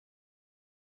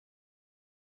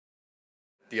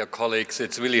Dear colleagues,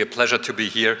 it's really a pleasure to be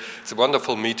here. It's a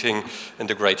wonderful meeting and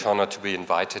a great honor to be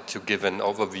invited to give an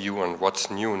overview on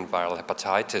what's new in viral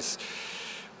hepatitis.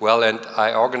 Well, and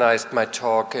I organized my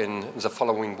talk in the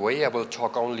following way. I will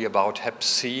talk only about Hep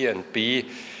C and B.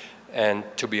 And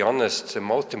to be honest, the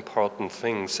most important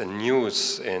things and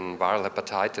news in viral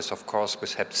hepatitis, of course,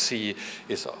 with Hep C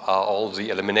are all the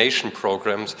elimination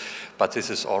programs, but this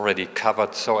is already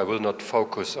covered, so I will not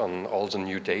focus on all the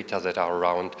new data that are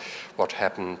around what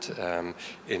happened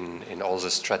in all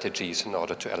the strategies in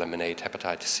order to eliminate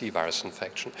hepatitis C virus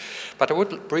infection. But I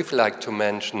would briefly like to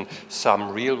mention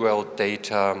some real-world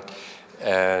data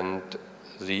and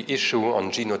the issue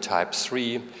on genotype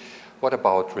 3. What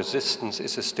about resistance?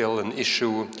 Is it still an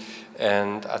issue?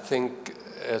 And I think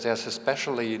there's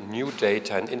especially new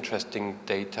data and interesting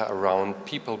data around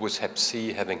people with Hep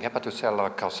C having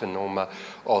hepatocellular carcinoma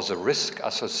or the risk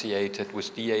associated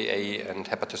with DAA and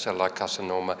hepatocellular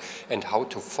carcinoma and how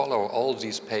to follow all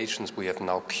these patients we have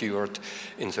now cured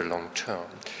in the long term.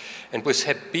 And with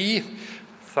Hep B,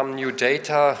 some new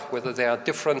data, whether there are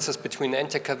differences between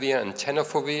entecavir and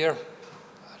tenofovir,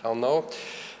 I don't know.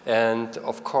 And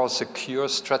of course, the cure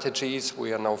strategies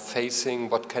we are now facing,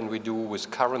 what can we do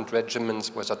with current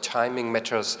regimens, whether timing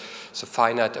matters, the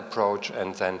finite approach,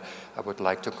 and then I would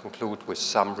like to conclude with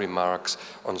some remarks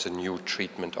on the new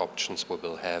treatment options we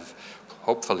will have,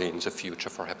 hopefully in the future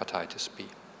for hepatitis B.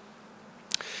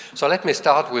 So let me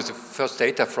start with the first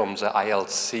data from the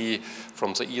ILC,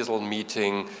 from the EASL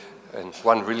meeting, and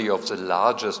one really of the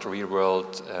largest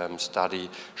real-world study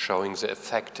showing the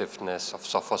effectiveness of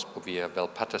sofosbuvir,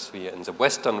 velpatasvir in the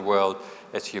Western world.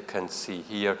 As you can see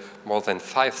here, more than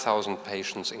 5,000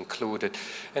 patients included.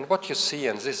 And what you see,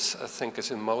 and this I think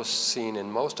is most seen in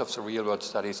most of the real-world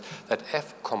studies, that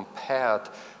if compared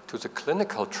to the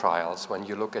clinical trials, when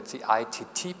you look at the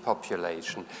ITT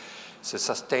population, the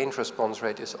sustained response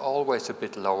rate is always a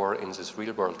bit lower in this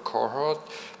real-world cohort,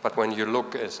 but when you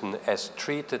look as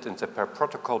treated in the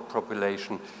per-protocol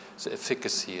population, the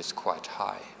efficacy is quite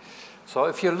high. So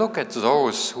if you look at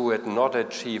those who had not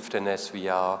achieved an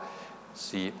SVR,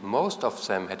 most of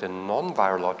them had a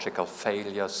non-virological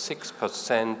failure,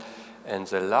 6%, and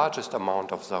the largest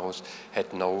amount of those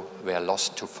were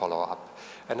lost to follow-up.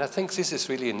 And I think this is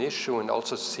really an issue and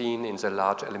also seen in the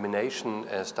large elimination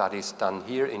studies done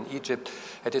here in Egypt,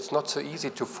 that it's not so easy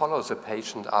to follow the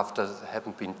patient after they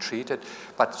haven't been treated,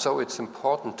 but so it's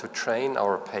important to train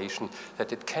our patient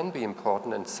that it can be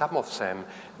important and some of them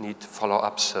need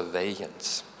follow-up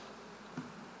surveillance.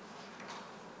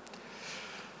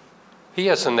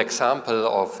 Here's an example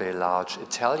of a large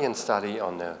Italian study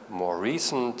on a more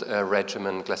recent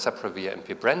regimen, glaseprovir and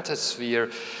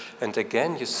pibrentasvir. And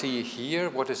again, you see here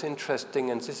what is interesting,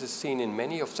 and this is seen in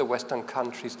many of the Western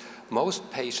countries,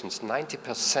 most patients,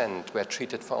 90%, were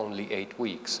treated for only 8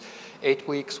 weeks. 8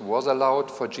 weeks was allowed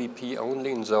for GP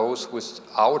only in those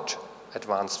without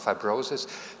advanced fibrosis,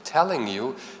 telling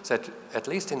you that at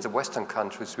least in the Western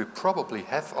countries, we probably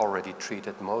have already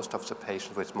treated most of the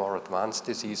patients with more advanced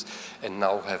disease and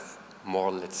now have more,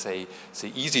 let's say,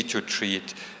 the easy to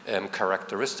treat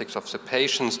characteristics of the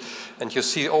patients. And you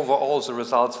see overall the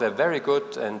results were very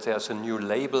good, and there's a new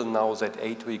label now that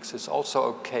 8 weeks is also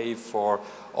okay for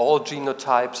all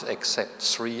genotypes except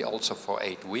 3, also for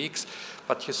 8 weeks.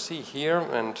 But you see here,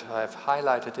 and I've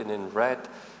highlighted it in red,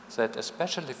 that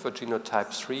especially for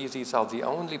genotype 3, these are the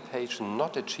only patients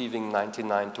not achieving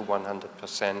 99 to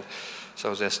 100%.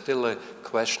 So there's still a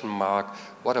question mark,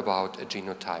 what about a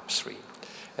genotype 3?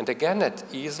 And again, at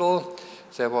EASL,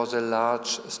 there was a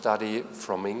large study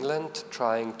from England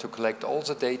trying to collect all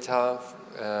the data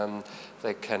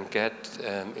they can get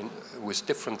with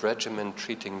different regimen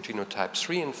treating genotype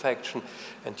 3 infection.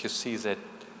 And you see that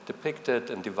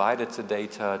depicted and divided the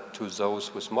data to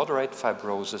those with moderate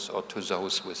fibrosis or to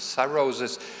those with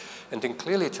cirrhosis. And it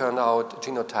clearly turned out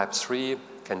genotype 3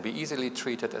 can be easily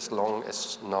treated as long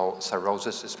as no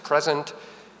cirrhosis is present.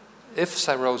 If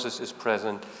cirrhosis is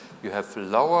present, you have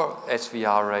lower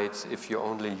SVR rates if you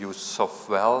only use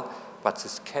Sofwell, but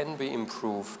this can be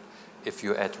improved if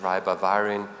you add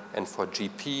ribavirin. And for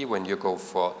GP, when you go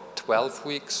for 12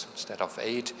 weeks instead of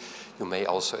 8, you may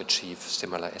also achieve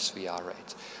similar SVR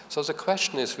rates. So the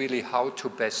question is really how to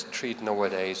best treat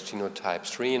nowadays genotype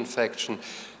 3 infection.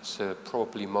 It's the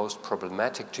probably most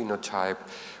problematic genotype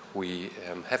we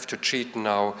have to treat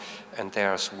now. And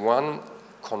there's one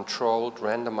controlled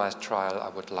randomized trial I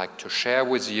would like to share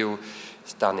with you.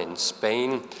 It's done in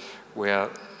Spain, where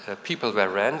people were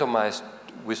randomized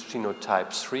with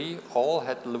genotype 3, all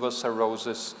had liver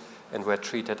cirrhosis and were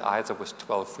treated either with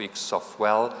 12 weeks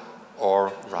Sofwell or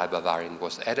ribavirin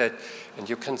was added. And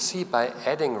you can see by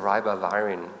adding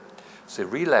ribavirin, the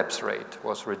relapse rate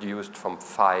was reduced from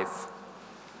 5,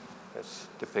 as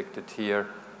depicted here,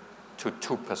 to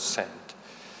 2%.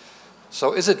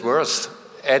 So is it worth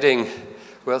adding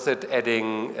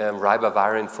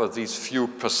ribavirin for these few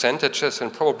percentages?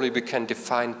 And probably we can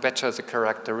define better the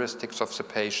characteristics of the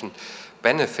patient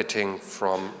benefiting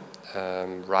from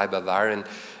ribavirin.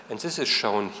 And this is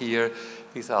shown here.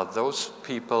 These are those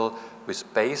people with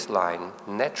baseline,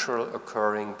 natural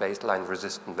occurring baseline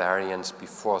resistant variants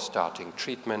before starting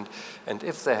treatment. And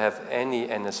if they have any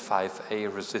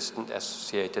NS5A resistant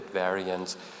associated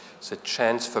variants, the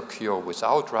chance for cure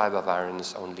without ribavirin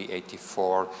is only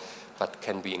 84, but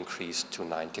can be increased to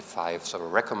 95. So a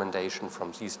recommendation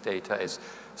from these data is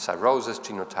cirrhosis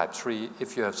genotype 3,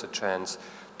 if you have the chance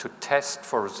to test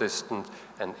for resistance,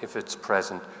 and if it's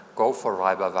present, go for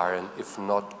ribavirin. If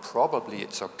not, probably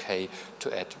it's okay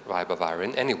to add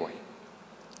ribavirin anyway,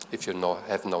 if you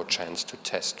have no chance to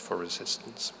test for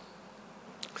resistance.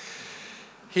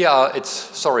 Here,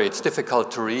 it's difficult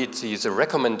to read the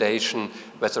recommendation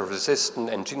whether resistant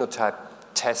and genotype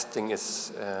testing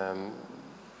is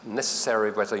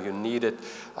necessary, whether you need it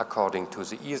according to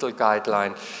the EASL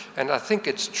guideline. And I think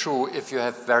it's true if you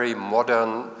have very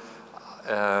modern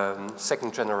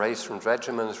second-generation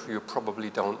regimens, you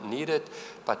probably don't need it.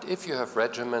 But if you have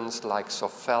regimens like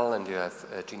Sofel and you have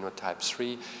genotype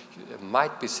 3, there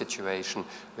might be a situation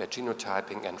where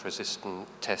genotyping and resistant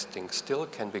testing still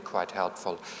can be quite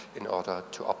helpful in order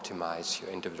to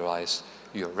optimize, individualize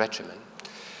your regimen.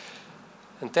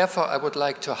 And therefore, I would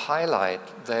like to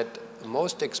highlight that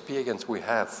most experience we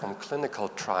have from clinical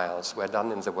trials were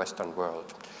done in the Western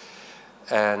world.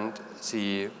 And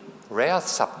the rare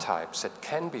subtypes that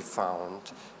can be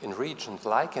found in regions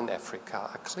like in Africa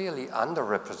are clearly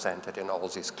underrepresented in all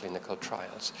these clinical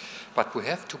trials. But we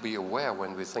have to be aware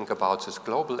when we think about this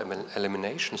global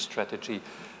elimination strategy,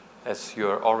 as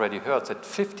you already heard, that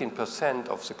 15%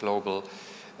 of the global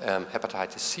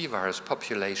hepatitis C virus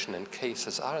population and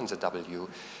cases are in the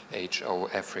WHO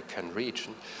African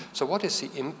region. So what is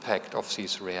the impact of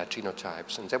these rare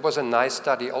genotypes? And there was a nice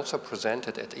study also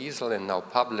presented at EASL and now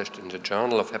published in the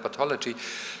Journal of Hepatology,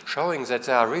 showing that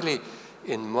there are really,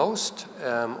 in most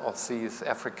of these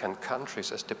African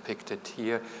countries, as depicted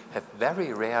here, have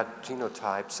very rare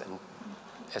genotypes, and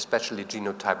especially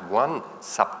genotype 1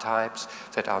 subtypes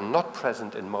that are not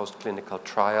present in most clinical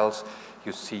trials.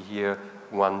 You see here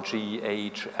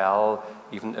 1G, HL,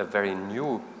 even a very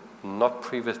new, not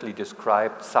previously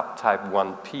described subtype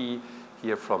 1P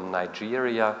here from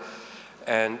Nigeria.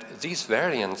 And these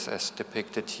variants, as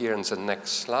depicted here in the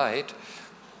next slide,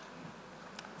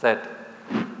 that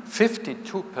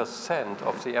 52%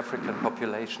 of the African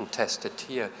population tested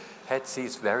here had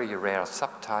these very rare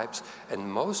subtypes,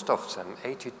 and most of them,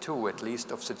 82 at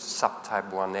least of the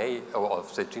subtype 1A, or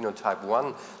of the genotype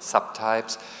 1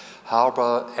 subtypes,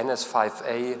 harbor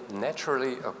NS5A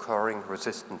naturally occurring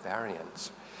resistant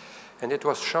variants. And it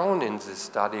was shown in this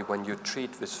study when you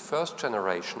treat with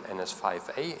first-generation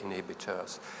NS5A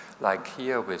inhibitors, like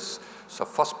here with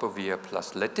sofosbuvir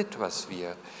plus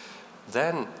letetravir,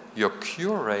 then your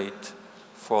cure rate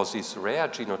for these rare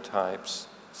genotypes,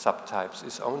 subtypes,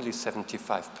 is only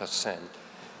 75%.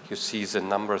 You see the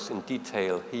numbers in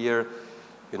detail here.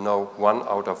 You know, 1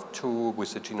 out of 2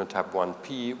 with the genotype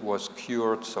 1P was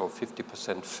cured, so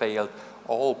 50% failed.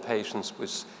 All patients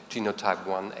with genotype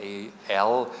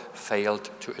 1AL failed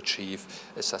to achieve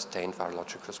a sustained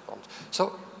virologic response.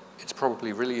 So it's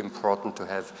probably really important to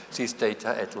have these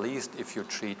data, at least if you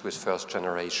treat with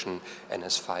first-generation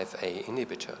NS5A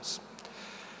inhibitors.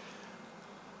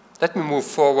 Let me move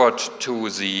forward to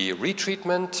the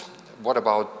retreatment. What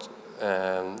about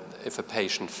if a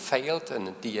patient failed in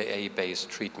a DAA-based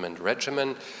treatment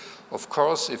regimen? Of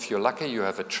course, if you're lucky, you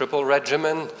have a triple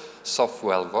regimen,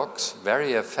 Sofwell-Vox,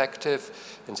 very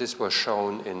effective, and this was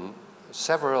shown in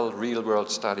several real-world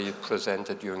studies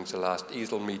presented during the last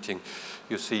EASL meeting.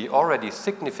 You see already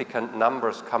significant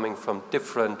numbers coming from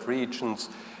different regions,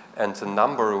 and the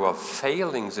number who are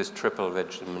failing this triple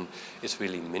regimen is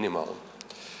really minimal.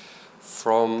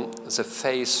 From the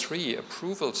phase 3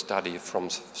 approval study from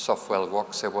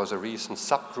Sofwell-Vox, there was a recent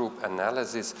subgroup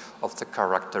analysis of the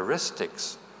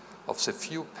characteristics of the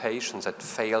few patients that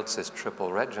failed this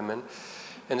triple regimen.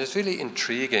 And it's really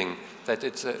intriguing that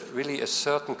it's really a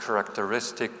certain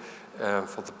characteristic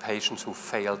for the patients who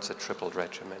failed the triple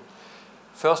regimen.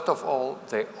 First of all,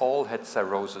 they all had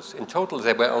cirrhosis. In total,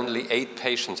 there were only 8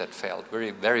 patients that failed,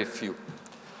 very, very few.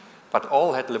 But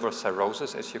all had liver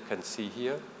cirrhosis, as you can see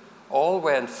here. All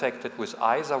were infected with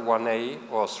either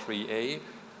 1A or 3A,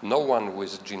 no one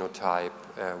with genotype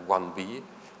 1B,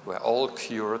 were all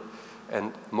cured,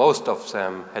 and most of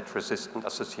them had resistant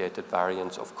associated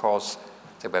variants. Of course,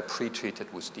 they were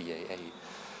pre-treated with DAA.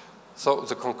 So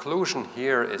the conclusion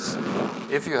here is,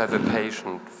 if you have a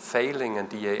patient failing a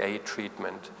DAA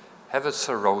treatment, have a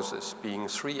cirrhosis being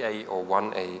 3A or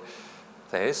 1A,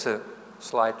 there is a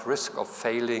slight risk of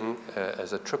failing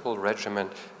as a triple regimen,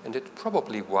 and it's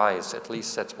probably wise, at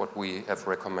least that's what we have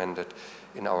recommended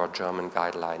in our German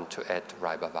guideline, to add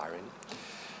ribavirin.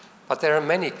 But there are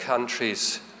many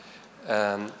countries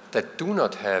that do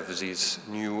not have these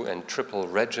new and triple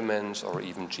regimens, or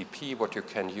even GP, what you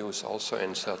can use also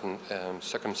in certain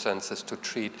circumstances to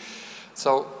treat.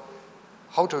 So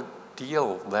how to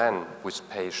deal then with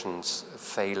patients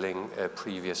failing a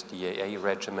previous DAA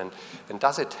regimen, and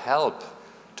does it help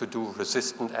to do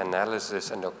resistant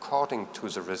analysis and according to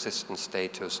the resistant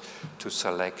status to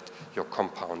select your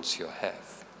compounds you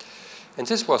have? And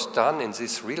this was done in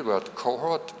this real-world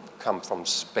cohort, come from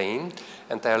Spain,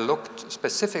 and they looked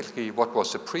specifically what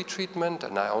was the pre-treatment,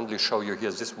 and I only show you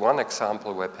here this one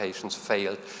example where patients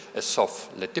failed a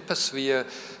soft ledipasvir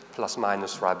plus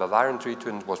minus ribavirin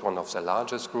treatment was one of the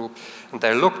largest group, and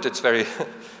they looked, it's very,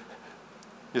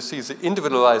 you see the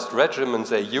individualized regimens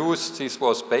they used. This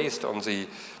was based on the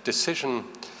decision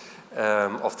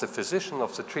of the physician,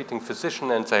 of the treating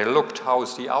physician, and they looked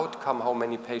how's the outcome, how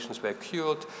many patients were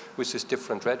cured with this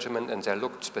different regimen, and they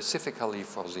looked specifically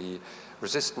for the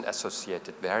resistant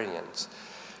associated variants.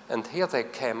 And here they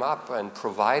came up and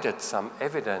provided some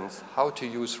evidence how to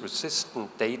use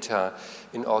resistant data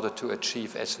in order to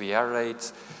achieve SVR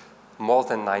rates more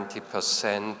than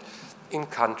 90% in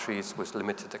countries with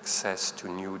limited access to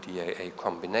new DAA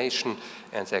combination.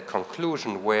 And their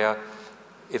conclusion were,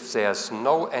 if there's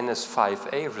no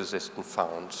NS5A resistant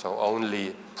found, so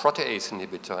only protease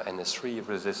inhibitor NS3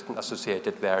 resistant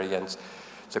associated variants,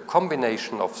 the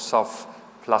combination of SOF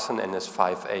plus an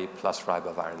NS5A plus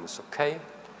ribavirin is okay.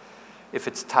 If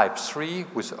it's type 3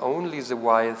 with only the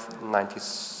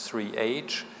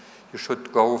Y93H, you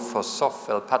should go for SOF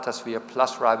velpatasvir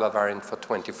plus ribavirin for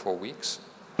 24 weeks.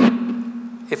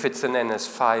 If it's an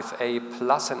NS5A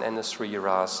plus an NS3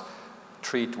 RAS,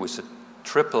 treat with a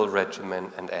triple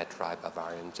regimen and add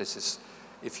ribavirin. This is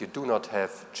if you do not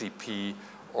have GP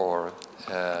or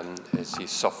the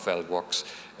SOF Velvox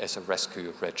as a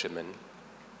rescue regimen.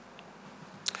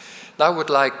 Now I would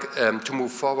like to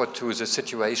move forward to the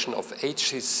situation of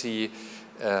HCC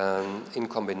in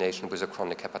combination with a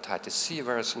chronic hepatitis C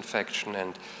virus infection,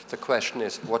 and the question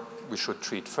is what we should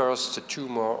treat first, the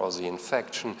tumor or the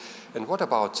infection, and what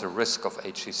about the risk of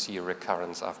HCC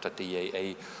recurrence after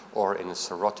DAA or in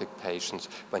cirrhotic patients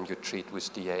when you treat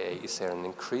with DAA? Is there an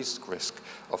increased risk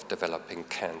of developing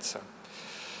cancer?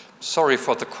 Sorry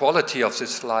for the quality of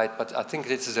this slide, but I think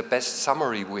this is the best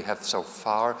summary we have so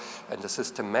far and a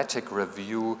systematic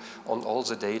review on all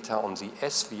the data on the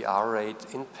SVR rate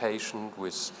in patients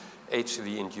with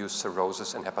HCV-induced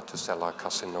cirrhosis and hepatocellular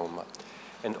carcinoma.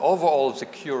 And overall, the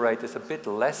cure rate is a bit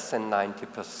less than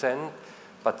 90%,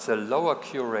 but the lower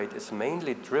cure rate is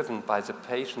mainly driven by the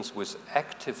patients with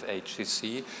active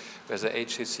HCC, where the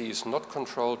HCC is not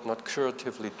controlled, not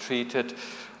curatively treated,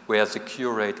 where the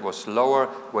cure rate was lower,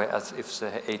 whereas if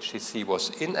the HCC was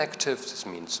inactive, this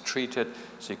means treated,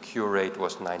 the cure rate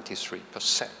was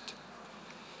 93%.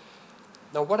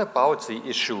 Now, what about the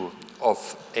issue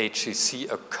of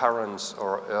HCC occurrence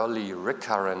or early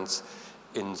recurrence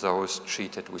in those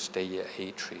treated with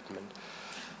DAA treatment?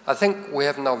 I think we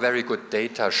have now very good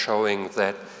data showing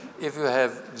that if you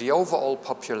have the overall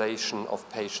population of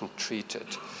patients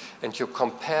treated and you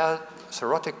compare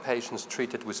cirrhotic patients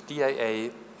treated with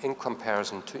DAA in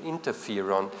comparison to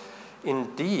interferon,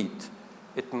 indeed,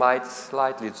 it might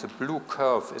slightly, the blue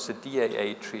curve is a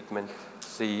DAA treatment,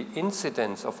 the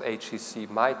incidence of HCC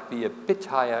might be a bit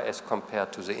higher as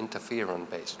compared to the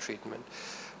interferon-based treatment.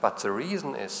 But the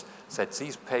reason is that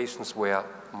these patients were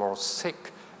more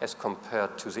sick as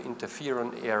compared to the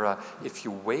interferon era. If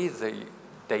you weigh the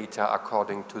data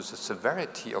according to the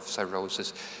severity of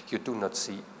cirrhosis, you do not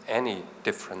see any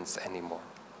difference anymore.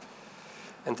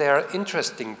 And there are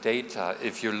interesting data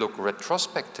if you look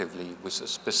retrospectively with a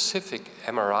specific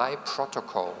MRI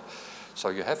protocol. So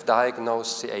you have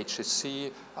diagnosed the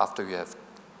HCC after you have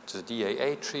the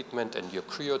DAA treatment and you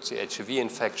cured the HCV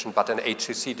infection, but an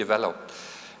HCC developed.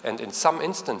 And in some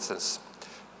instances,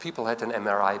 people had an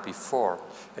MRI before.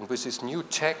 And with this new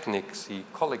technique, the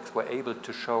colleagues were able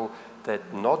to show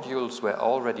that nodules were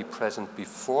already present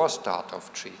before start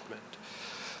of treatment.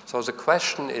 So the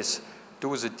question is,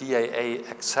 do the DAA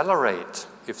accelerate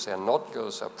if their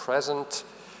nodules are present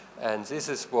And this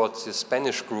is what the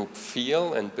Spanish group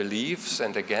feel and believes.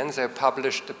 And again, they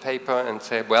published a paper and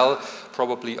say, well,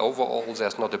 probably overall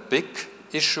there's not a big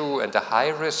issue and a high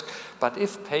risk, but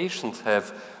if patients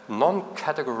have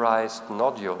non-categorized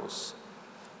nodules,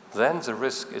 then the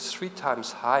risk is 3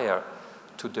 times higher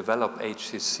to develop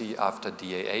HCC after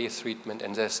DAA treatment,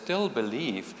 and they still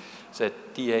believe that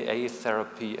DAA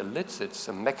therapy elicits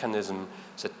a mechanism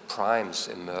that primes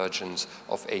emergence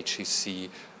of HCC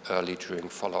early during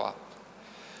follow-up.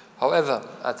 However,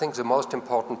 I think the most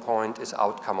important point is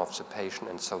outcome of the patient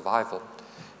and survival.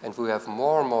 And we have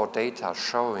more and more data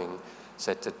showing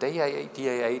that the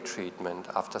DAA treatment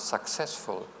after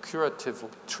successful curative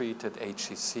treated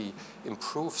HCC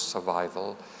improves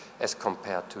survival as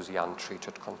compared to the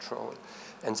untreated control.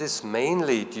 And this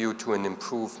mainly due to an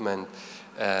improvement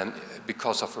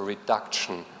because of a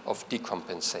reduction of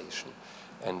decompensation.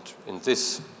 And in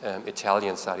this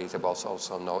Italian study, there was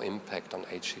also no impact on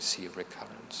HCC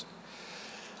recurrence.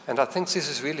 And I think this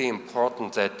is really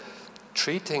important, that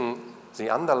treating the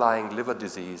underlying liver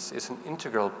disease is an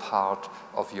integral part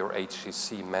of your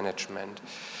HCC management.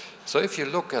 So if you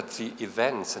look at the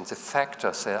events and the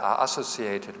factors that are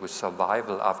associated with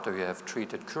survival after you have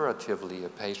treated curatively a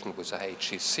patient with a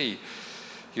HCC,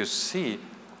 you see,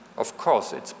 of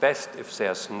course, it's best if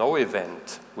there's no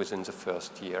event within the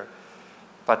first year.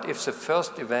 But if the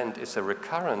first event is a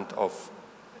recurrent of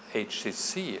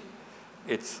HCC,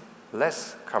 it's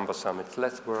less cumbersome, it's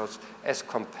less worse as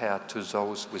compared to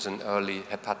those with an early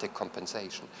hepatic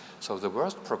compensation. So the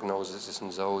worst prognosis is in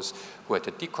those who had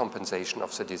a decompensation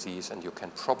of the disease, and you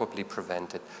can probably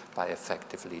prevent it by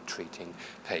effectively treating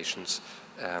patients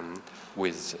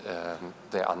with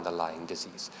their underlying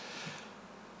disease.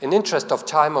 In interest of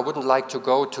time, I wouldn't like to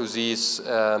go to these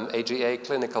AGA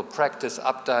clinical practice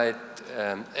update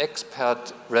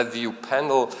expert review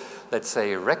panel, let's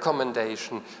say,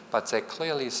 recommendation, but they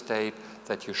clearly state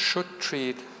that you should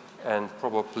treat, and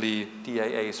probably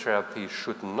DAA therapy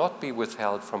should not be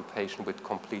withheld from patients with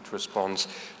complete response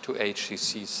to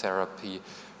HCC therapy,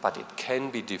 but it can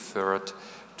be deferred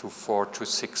to 4 to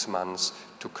 6 months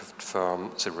to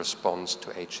confirm the response to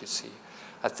HCC.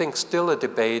 I think still a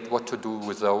debate what to do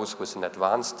with those with an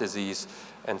advanced disease,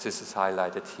 and this is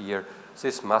highlighted here.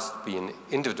 This must be an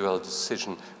individual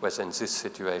decision whether in this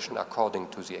situation, according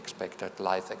to the expected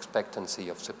life expectancy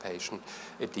of the patient,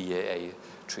 a DAA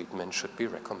treatment should be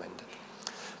recommended.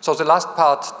 So the last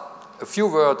part, a few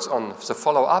words on the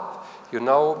follow-up. You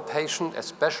know, patients,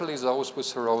 especially those with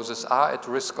cirrhosis, are at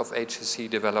risk of HCC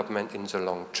development in the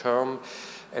long term.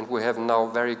 And we have now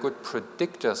very good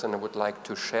predictors, and I would like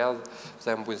to share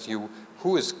them with you,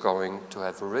 who is going to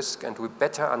have a risk, and we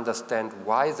better understand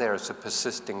why there is a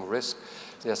persisting risk.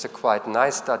 There's a quite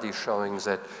nice study showing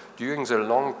that during the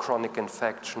long chronic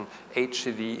infection,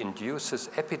 HCV induces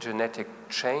epigenetic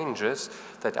changes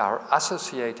that are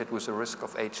associated with the risk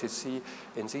of HCC,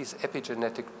 and these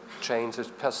epigenetic changes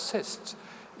persist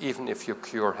even if you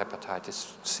cure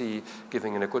hepatitis C,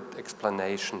 giving a good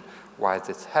explanation why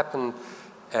this happened.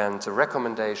 And the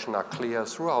recommendations are clear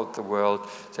throughout the world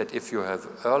that if you have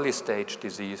early stage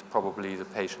disease, probably the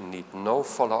patient needs no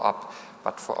follow-up,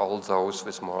 but for all those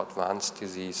with more advanced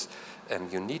disease,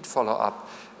 you need follow-up.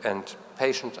 And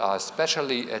patients are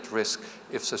especially at risk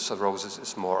if the cirrhosis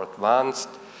is more advanced.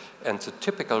 And the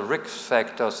typical risk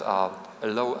factors are a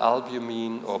low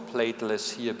albumin or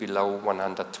platelets here below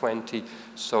 120.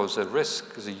 So the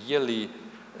risk, the yearly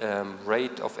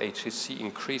rate of HCC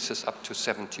increases up to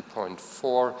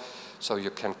 70.4, so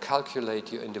you can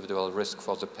calculate your individual risk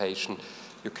for the patient.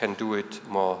 You can do it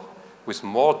with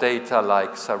more data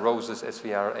like cirrhosis,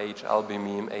 SVRH,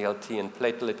 albumin, ALT, and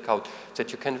platelet count,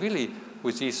 that you can really,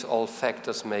 with these all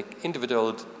factors, make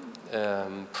individual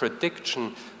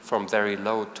prediction from very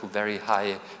low to very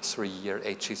high 3-year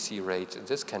HCC rates. And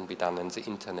this can be done on the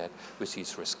internet with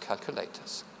these risk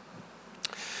calculators.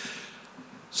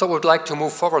 So we would like to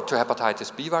move forward to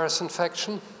hepatitis B virus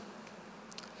infection.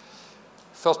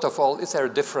 First of all, is there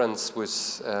a difference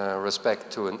with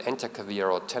respect to an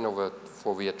entecavir or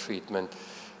tenofovir treatment,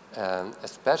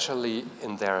 especially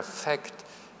in their effect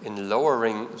in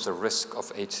lowering the risk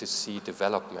of HCC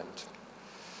development?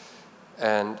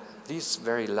 And this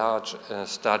very large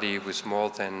study with more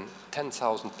than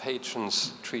 10,000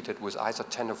 patients treated with either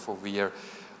tenofovir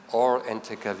or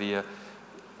entecavir,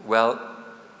 well,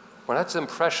 one had the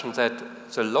impression that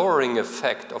the lowering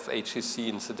effect of HCC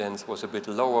incidence was a bit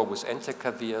lower with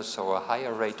entecavir, so a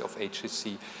higher rate of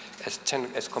HCC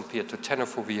as compared to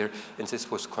tenofovir, and this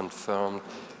was confirmed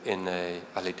in a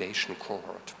validation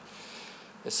cohort.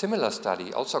 A similar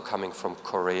study, also coming from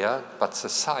Korea, but the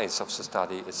size of the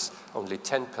study is only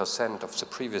 10% of the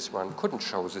previous one, couldn't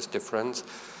show this difference.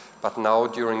 But now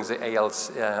during the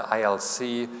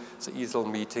ILC, the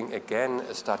EASL meeting, again,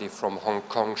 a study from Hong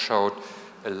Kong showed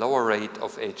a lower rate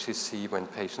of HCC when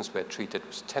patients were treated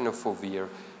with tenofovir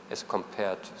as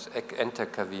compared to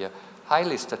entecavir,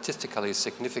 highly statistically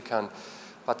significant,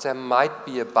 but there might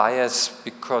be a bias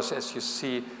because, as you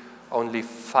see, only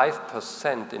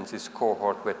 5% in this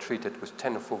cohort were treated with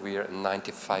tenofovir and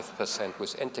 95%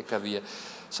 with entecavir.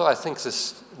 So I think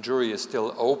this jury is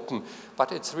still open,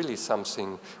 but it's really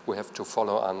something we have to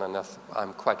follow on, and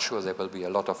I'm quite sure there will be a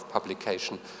lot of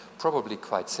publication, probably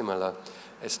quite similar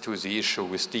as to the issue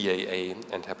with DAA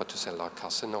and hepatocellular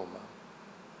carcinoma.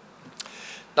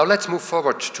 Now let's move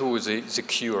forward to the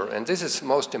cure, and this is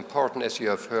most important, as you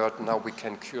have heard. Now we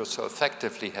can cure so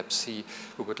effectively Hep C.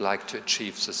 We would like to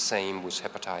achieve the same with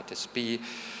hepatitis B,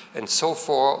 and so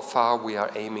far we are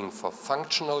aiming for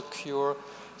functional cure.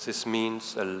 This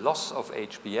means a loss of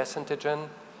HBs antigen.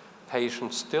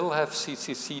 Patients still have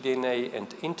cccDNA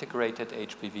and integrated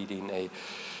HBV DNA,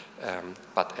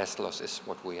 but S loss is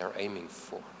what we are aiming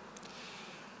for.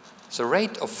 The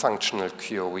rate of functional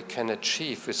cure we can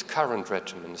achieve with current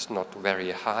regimen is not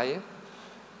very high.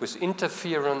 With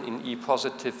interferon in E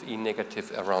positive, E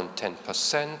negative around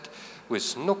 10%.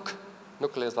 With NUC,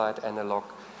 nucleoside analog,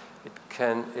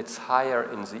 it's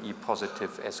higher in the E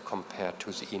positive as compared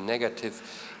to the E negative.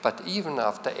 But even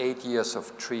after 8 years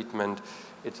of treatment,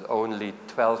 it's only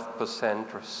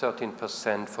 12% or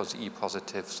 13% for the E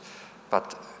positives,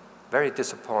 but very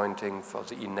disappointing for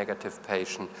the E negative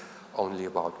patient, only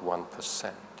about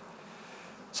 1%.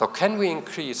 So can we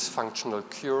increase functional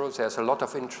cure? There's a lot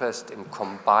of interest in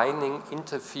combining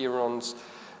interferons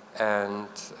and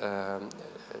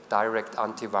direct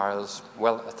antivirals.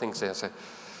 Well, I think there's a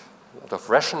lot of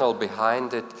rationale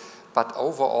behind it, but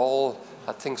overall,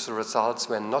 I think the results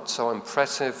were not so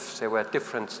impressive. There were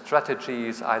different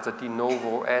strategies, either de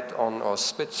novo, add-on, or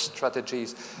switch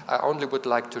strategies. I only would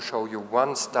like to show you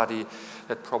one study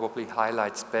that probably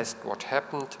highlights best what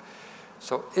happened.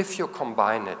 So if you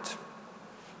combine it,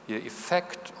 the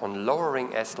effect on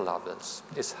lowering S levels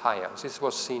is higher. This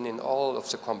was seen in all of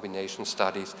the combination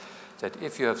studies, that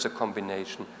if you have the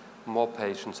combination, more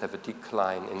patients have a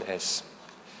decline in S.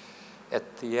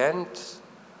 At the end,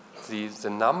 the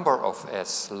number of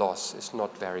S loss is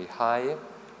not very high.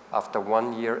 After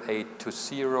 1 year, 8 to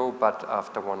 0, but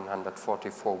after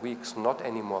 144 weeks, not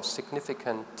anymore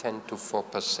significant, 10 to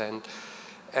 4%.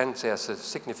 And there's a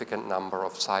significant number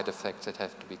of side effects that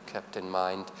have to be kept in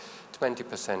mind,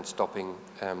 20% stopping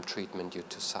treatment due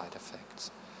to side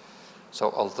effects.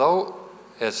 So although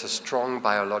there's a strong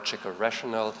biological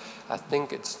rationale, I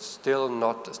think it's still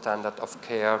not a standard of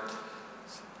care.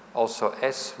 Also,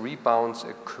 S rebounds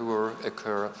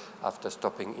occur after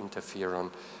stopping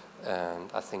interferon, and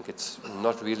I think it's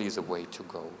not really the way to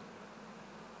go.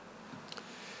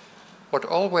 What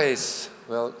always,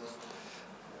 well,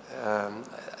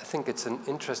 I think it's an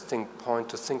interesting point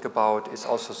to think about is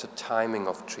also the timing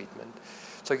of treatment.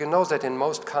 So you know that in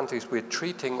most countries we're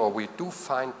treating, or we do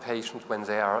find patients when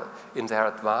they are in their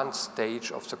advanced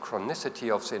stage of the chronicity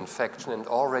of the infection and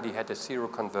already had a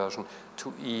seroconversion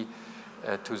to the E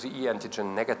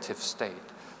antigen negative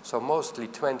state. So mostly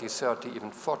 20, 30,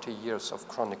 even 40 years of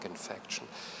chronic infection.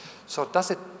 So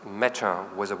does it matter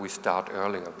whether we start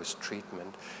earlier with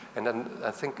treatment? And then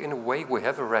I think in a way we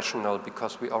have a rationale,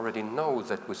 because we already know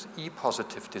that with E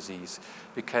positive disease,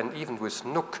 we can, even with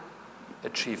NUC,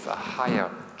 achieve a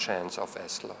higher chance of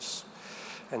S loss.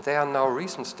 And there are now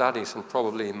recent studies, and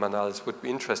probably, Manal, this would be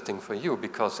interesting for you,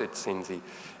 because it's in the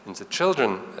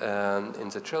children,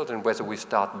 whether we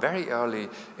start very early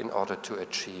in order to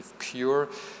achieve cure.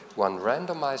 One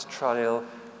randomized trial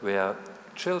where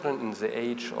children in the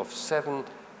age of 7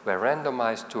 were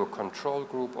randomized to a control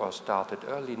group or started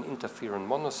early in interferon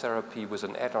monotherapy with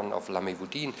an add-on of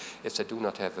lamivudine if they do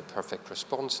not have a perfect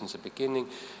response in the beginning.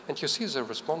 And you see the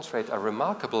response rate are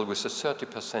remarkable, with a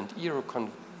 30%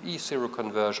 E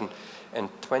seroconversion and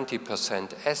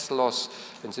 20% S loss.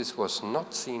 And this was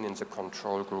not seen in the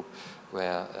control group,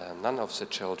 where none of the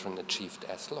children achieved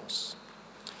S loss.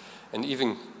 And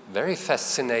even very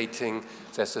fascinating,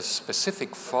 there's a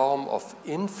specific form of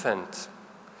infant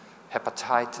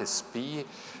hepatitis B,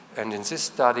 and in this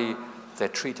study they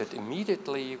treated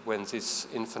immediately when this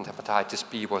infant hepatitis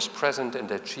B was present and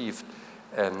achieved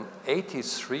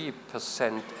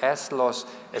 83% S loss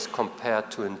as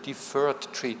compared to a deferred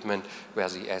treatment where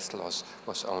the S loss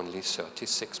was only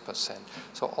 36%.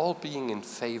 So all being in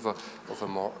favor of a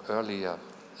more earlier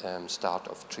start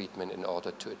of treatment in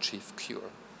order to achieve cure.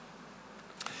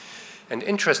 An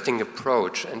interesting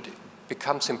approach, and it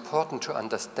becomes important to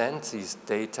understand these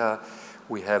data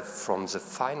we have from the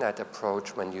finite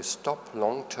approach when you stop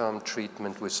long-term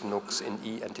treatment with NUCs in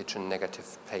e-antigen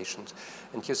negative patients.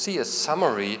 And you see a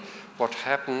summary what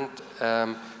happened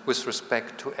with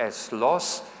respect to S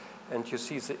loss, and you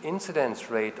see the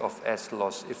incidence rate of S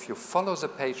loss if you follow the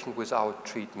patient without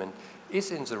treatment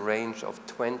is in the range of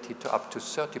 20 to up to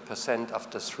 30%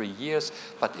 after 3 years,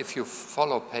 but if you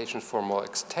follow patients for more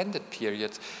extended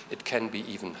periods, it can be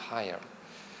even higher.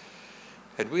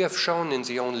 And we have shown in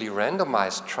the only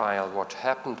randomized trial what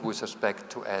happened with respect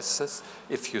to S's.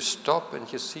 If you stop, and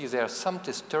you see there are some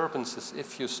disturbances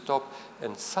if you stop,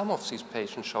 and some of these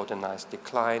patients showed a nice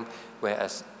decline,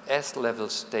 whereas S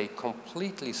levels stay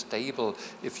completely stable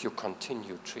if you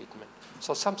continue treatment.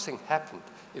 So something happened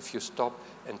if you stop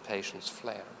and patients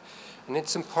flare. And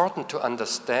it's important to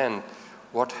understand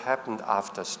what happened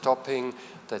after stopping,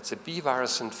 that the B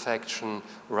virus infection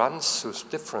runs through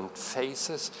different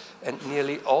phases, and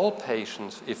nearly all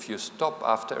patients, if you stop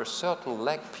after a certain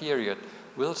lag period,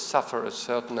 will suffer a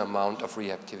certain amount of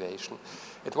reactivation.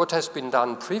 And what has been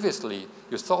done previously,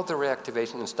 you thought the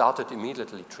reactivation and started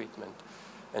immediately treatment.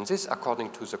 And this,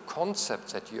 according to the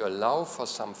concept that you allow for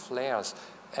some flares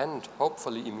and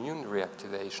hopefully immune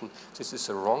reactivation, this is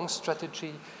a wrong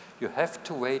strategy. You have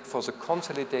to wait for the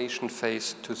consolidation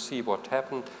phase to see what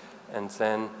happened, and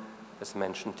then, as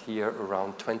mentioned here,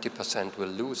 around 20% will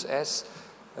lose S,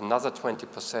 another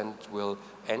 20% will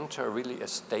enter really a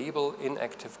stable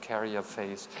inactive carrier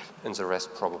phase, and the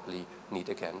rest probably need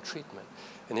again treatment.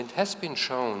 And it has been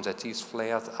shown that these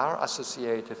flares are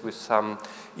associated with some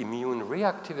immune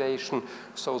reactivation,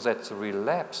 so that the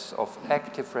relapse of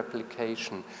active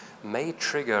replication may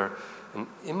trigger an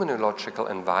immunological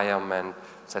environment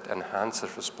that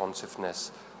enhances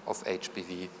responsiveness of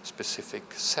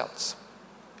HPV-specific cells.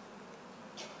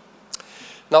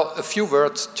 Now, a few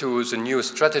words to the new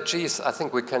strategies. I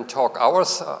think we can talk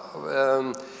hours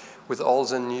with all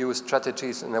the new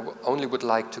strategies, and I only would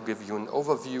like to give you an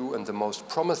overview and the most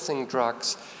promising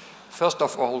drugs. First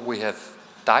of all, we have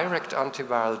direct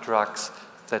antiviral drugs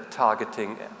that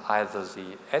targeting either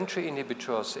the entry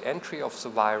inhibitors, the entry of the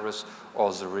virus,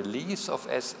 or the release of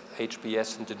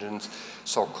HBs antigens,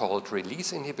 so-called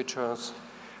release inhibitors.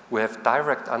 We have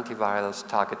direct antivirals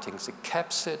targeting the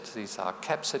capsid. These are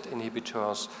capsid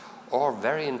inhibitors, or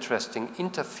very interesting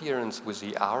interference with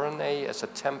the RNA as a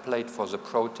template for the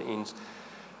proteins,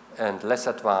 and less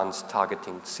advanced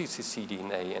targeting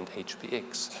cccDNA and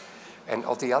HBX. And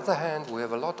on the other hand, we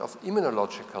have a lot of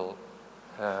immunological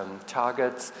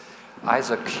targets,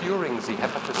 either curing the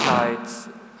hepatocytes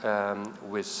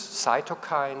with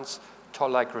cytokines,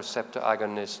 toll-like receptor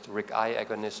agonist, RIG-I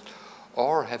agonist,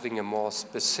 or having a more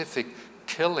specific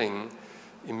killing,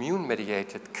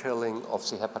 immune-mediated killing of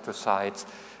the hepatocytes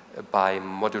by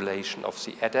modulation of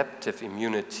the adaptive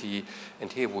immunity.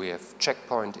 And here we have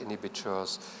checkpoint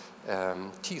inhibitors,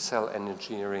 T-cell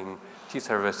engineering,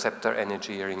 T-cell receptor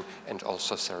engineering, and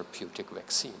also therapeutic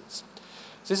vaccines.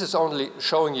 This is only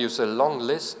showing you the long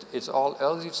list. It's all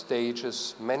early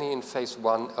stages, many in phase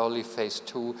 1, early phase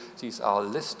 2. These are a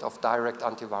list of direct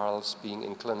antivirals being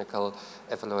in clinical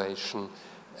evaluation,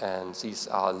 and these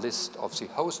are a list of the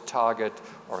host target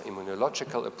or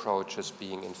immunological approaches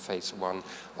being in phase 1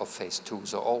 or phase 2,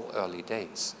 so all early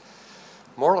days.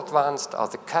 More advanced are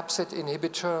the capsid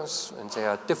inhibitors, and they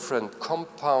are different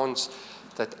compounds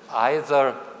that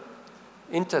either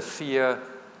interfere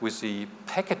with the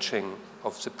packaging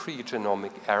of the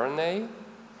pre-genomic RNA,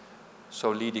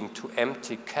 so leading to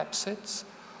empty capsids,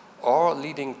 or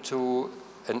leading to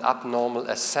an abnormal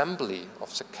assembly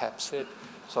of the capsid.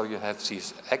 So you have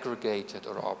these aggregated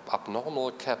or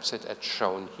abnormal capsid as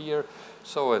shown here.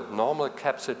 So a normal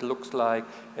capsid looks like,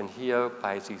 and here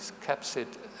by these capsid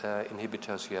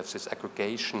inhibitors you have this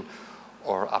aggregation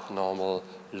or abnormal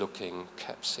looking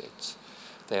capsids.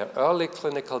 There are early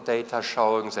clinical data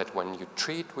showing that when you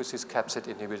treat with these capsid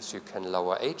inhibitors, you can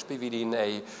lower HBV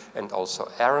DNA and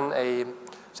also RNA.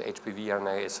 The HBV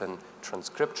RNA is a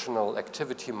transcriptional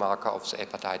activity marker of the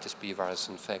hepatitis B virus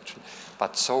infection.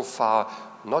 But so far,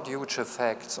 not huge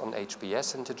effects on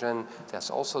HBs antigen. There's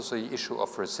also the issue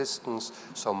of resistance,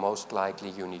 so most likely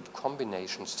you need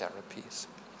combination therapies.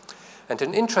 And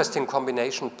an interesting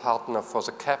combination partner for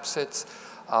the capsids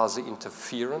are the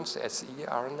interference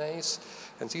siRNAs.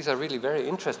 And these are really very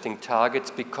interesting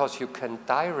targets because you can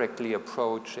directly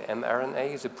approach the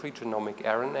mRNA, the pre-genomic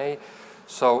RNA,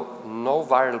 so no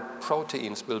viral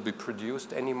proteins will be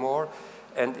produced anymore.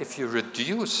 And if you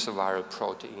reduce the viral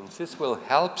proteins, this will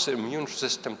help the immune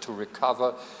system to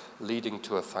recover, leading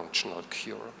to a functional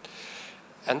cure.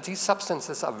 And these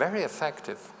substances are very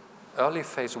effective. early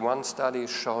phase 1 studies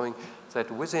showing that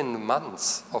within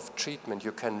months of treatment,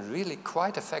 you can really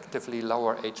quite effectively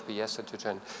lower HBs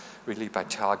antigen really by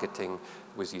targeting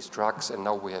with these drugs. And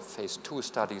now we have phase 2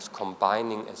 studies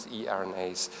combining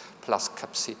siRNAs plus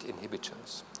capsid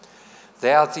inhibitors.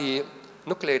 They are the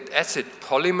nucleic acid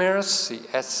polymers,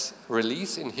 the S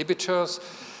release inhibitors.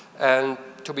 And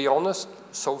to be honest,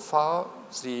 so far,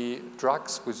 the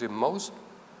drugs with the most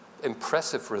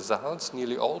impressive results,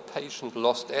 nearly all patients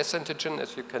lost S antigen,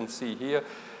 as you can see here,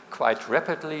 quite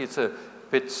rapidly. It's a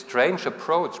bit strange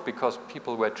approach because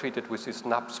people were treated with this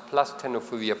NAPS plus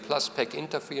tenofovir plus PEG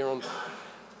interferon.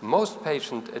 Most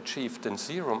patients achieved in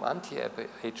serum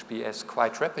anti-HBs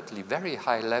quite rapidly, very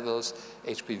high levels.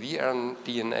 HBV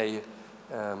DNA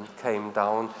came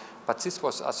down, but this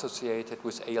was associated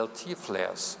with ALT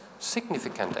flares,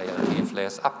 significant ALT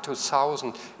flares, up to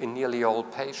 1,000 in nearly all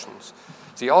patients.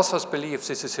 The authors believe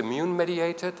this is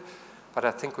immune-mediated, but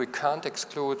I think we can't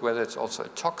exclude whether it's also a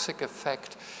toxic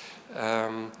effect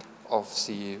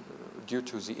due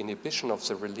to the inhibition of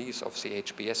the release of the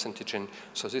HBs antigen,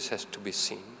 so this has to be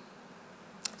seen.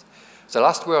 The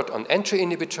last word on entry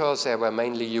inhibitors, they were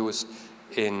mainly used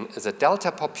in the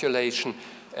Delta population,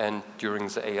 and during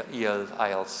the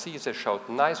ILC, they showed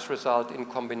nice result in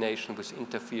combination with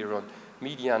interferon,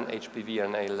 median HBV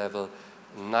RNA level,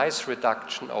 nice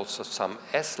reduction, also some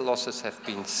S losses have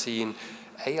been seen,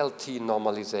 ALT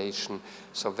normalization,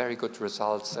 so very good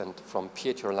results. And from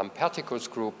Pietro Lampertico's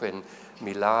group in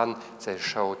Milan, they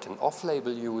showed an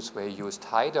off-label use where he used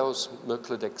high-dose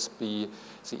Merclodex B,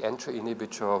 the entry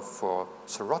inhibitor for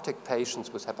cirrhotic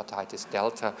patients with hepatitis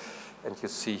delta. And you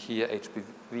see here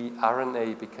HBV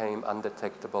RNA became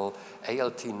undetectable,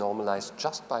 ALT normalized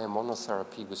just by a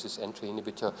monotherapy with this entry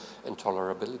inhibitor, and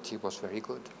tolerability was very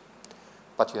good.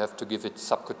 But you have to give it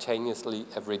subcutaneously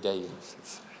every day.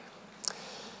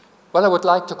 Well, I would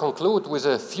like to conclude with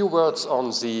a few words on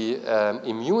the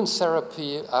immune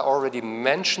therapy. I already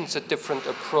mentioned the different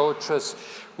approaches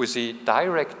with the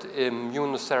direct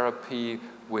immunotherapy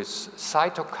with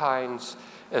cytokines,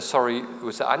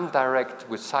 with the indirect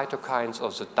with cytokines,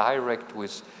 or the direct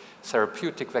with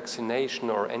therapeutic vaccination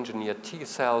or engineered T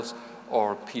cells,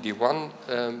 or PD-1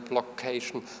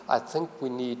 blockation. I think we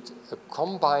need a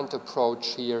combined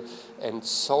approach here, and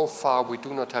so far we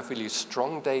do not have really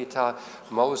strong data.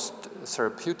 Most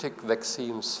therapeutic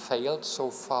vaccines failed so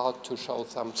far to show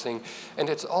something, and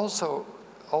it's also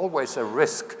always a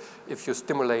risk if you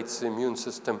stimulate the immune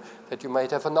system that you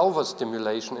might have an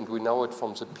overstimulation, and we know it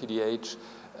from the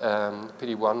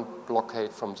PD-1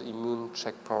 blockade from the immune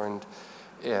checkpoint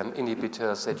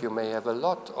inhibitors that you may have a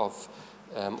lot of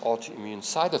autoimmune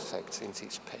side effects in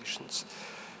these patients.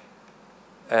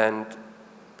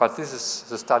 But this is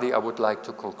the study I would like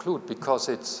to conclude because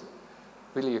it's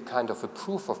really a kind of a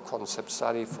proof of concept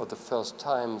study for the first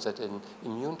time that an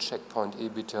immune checkpoint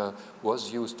inhibitor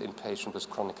was used in patients with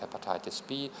chronic hepatitis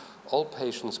B. All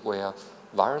patients were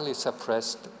virally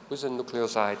suppressed with a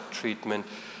nucleoside treatment,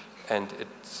 and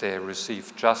they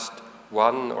received just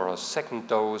one or a second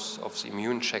dose of the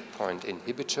immune checkpoint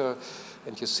inhibitor.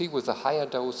 And you see with the higher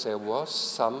dose there was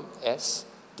some S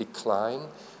decline,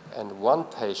 and one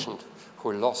patient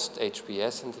who lost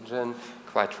HBs antigen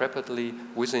quite rapidly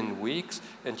within weeks,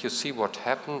 and you see what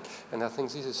happened. And I think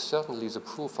this is certainly the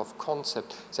proof of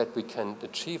concept that we can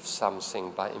achieve something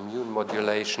by immune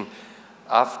modulation.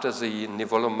 After the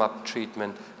nivolumab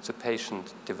treatment, the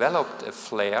patient developed a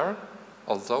flare,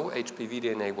 although HBV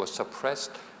DNA was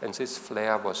suppressed, and this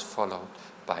flare was followed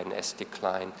by an S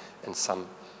decline and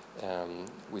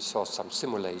we saw some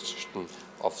simulation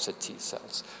of the T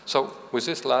cells. So with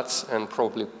this lots and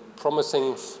probably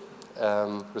promising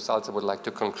results, I would like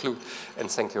to conclude,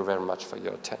 and thank you very much for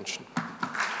your attention.